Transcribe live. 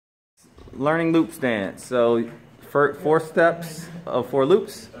learning loop stance. So, four steps of 4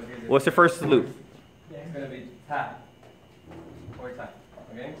 loops. What's the first loop? It's gonna be tap. 4 times.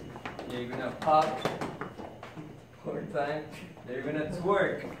 Okay? You're gonna pop 4 times. Then you're gonna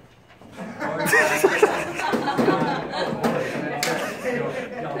twerk 4 times.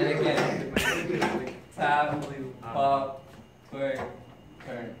 And again, tap, pop, twerk,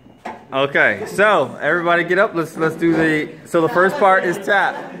 turn. Okay, so everybody get up. Let's do the. So the first part is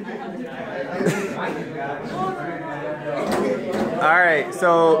tap. All right.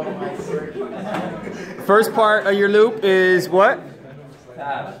 So first part of your loop is what?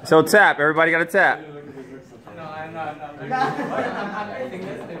 Tap. So tap. Everybody got to tap. No, I'm not.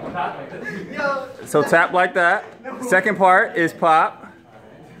 So tap like that. Second part is pop.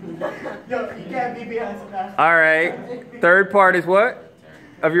 All right. Third part is what?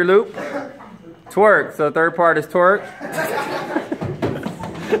 Of your loop? Twerk. So the third part is twerk.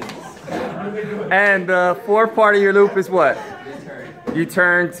 And the fourth part of your loop is what? You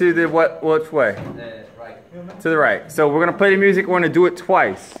turn to the which way? The right. To the right. So we're gonna play the music, we're gonna do it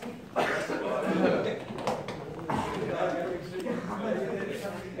twice.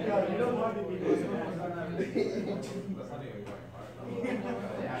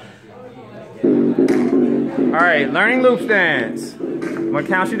 Alright, learning loop stance. I'm gonna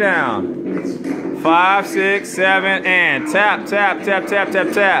count you down. 5, 6, 7, and tap, tap, tap, tap,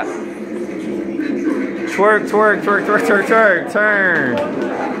 tap, tap. Twerk, twerk, twerk, twerk, twerk, twerk, turn.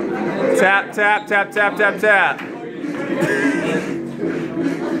 Tap, tap, tap, tap, tap, tap.